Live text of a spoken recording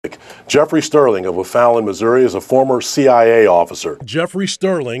Jeffrey Sterling of O'Fallon, Missouri, is a former CIA officer. Jeffrey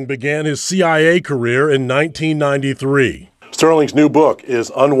Sterling began his CIA career in 1993. Sterling's new book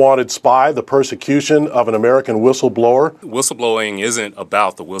is Unwanted Spy, The Persecution of an American Whistleblower. Whistleblowing isn't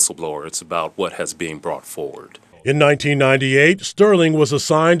about the whistleblower, it's about what has been brought forward. In 1998, Sterling was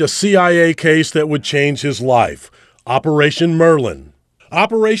assigned a CIA case that would change his life, Operation Merlin.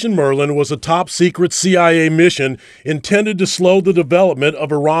 Operation Merlin was a top-secret CIA mission intended to slow the development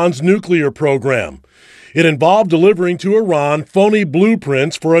of Iran's nuclear program. It involved delivering to Iran phony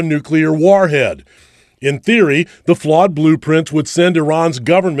blueprints for a nuclear warhead. In theory, the flawed blueprints would send Iran's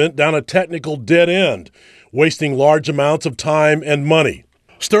government down a technical dead end, wasting large amounts of time and money.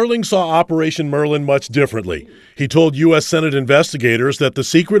 Sterling saw Operation Merlin much differently. He told U.S. Senate investigators that the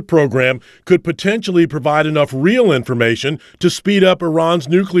secret program could potentially provide enough real information to speed up Iran's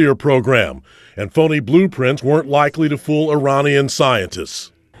nuclear program, and phony blueprints weren't likely to fool Iranian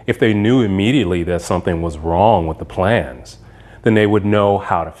scientists. If they knew immediately that something was wrong with the plans, then they would know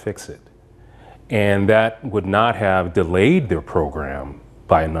how to fix it. And that would not have delayed their program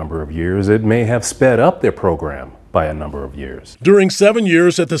by a number of years. It may have sped up their program by a number of years. During 7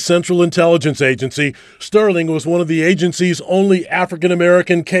 years at the Central Intelligence Agency, Sterling was one of the agency's only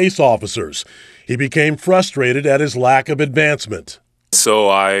African-American case officers. He became frustrated at his lack of advancement. So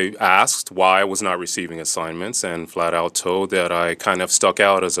I asked why I was not receiving assignments and flat out told that I kind of stuck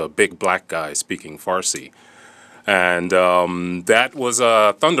out as a big black guy speaking Farsi. And that was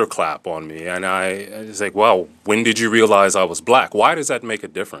a thunderclap on me. And I was like, well, when did you realize I was black? Why does that make a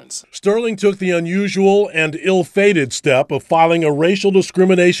difference? Sterling took the unusual and ill-fated step of filing a racial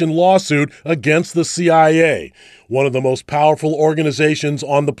discrimination lawsuit against the CIA, one of the most powerful organizations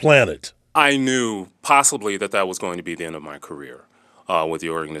on the planet. I knew possibly that was going to be the end of my career with the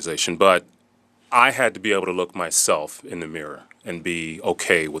organization, but I had to be able to look myself in the mirror and be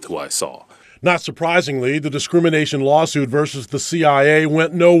okay with who I saw. Not surprisingly, the discrimination lawsuit versus the CIA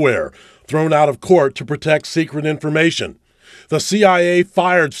went nowhere, thrown out of court to protect secret information. The CIA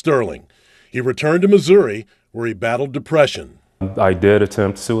fired Sterling. He returned to Missouri, where he battled depression. I did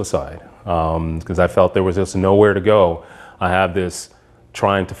attempt suicide because I felt there was just nowhere to go. I have this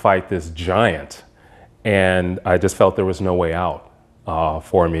trying to fight this giant, and I just felt there was no way out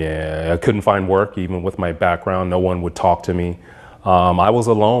for me. I couldn't find work, even with my background. No one would talk to me. I was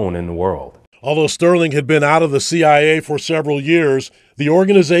alone in the world. Although Sterling had been out of the CIA for several years, the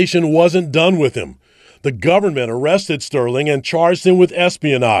organization wasn't done with him. The government arrested Sterling and charged him with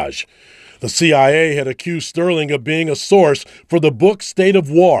espionage. The CIA had accused Sterling of being a source for the book State of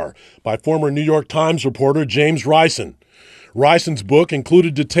War by former New York Times reporter James Rison. Rison's book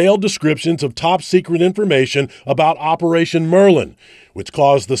included detailed descriptions of top-secret information about Operation Merlin, which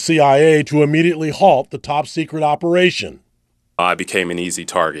caused the CIA to immediately halt the top-secret operation. I became an easy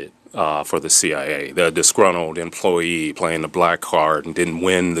target for the CIA, the disgruntled employee playing the black card and didn't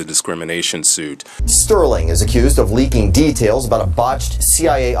win the discrimination suit. Sterling is accused of leaking details about a botched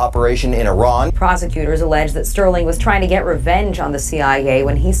CIA operation in Iran. Prosecutors allege that Sterling was trying to get revenge on the CIA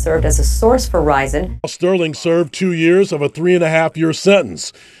when he served as a source for Rison. Sterling served 2 years of a 3.5-year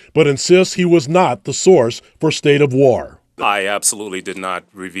sentence, but insists he was not the source for State of War. I absolutely did not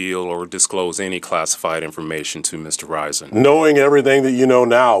reveal or disclose any classified information to Mr. Rison. Knowing everything that you know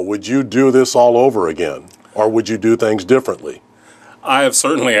now, would you do this all over again? Or would you do things differently? I have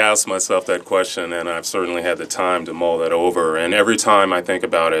certainly asked myself that question, and I've certainly had the time to mull that over. And every time I think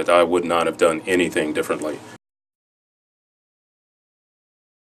about it, I would not have done anything differently.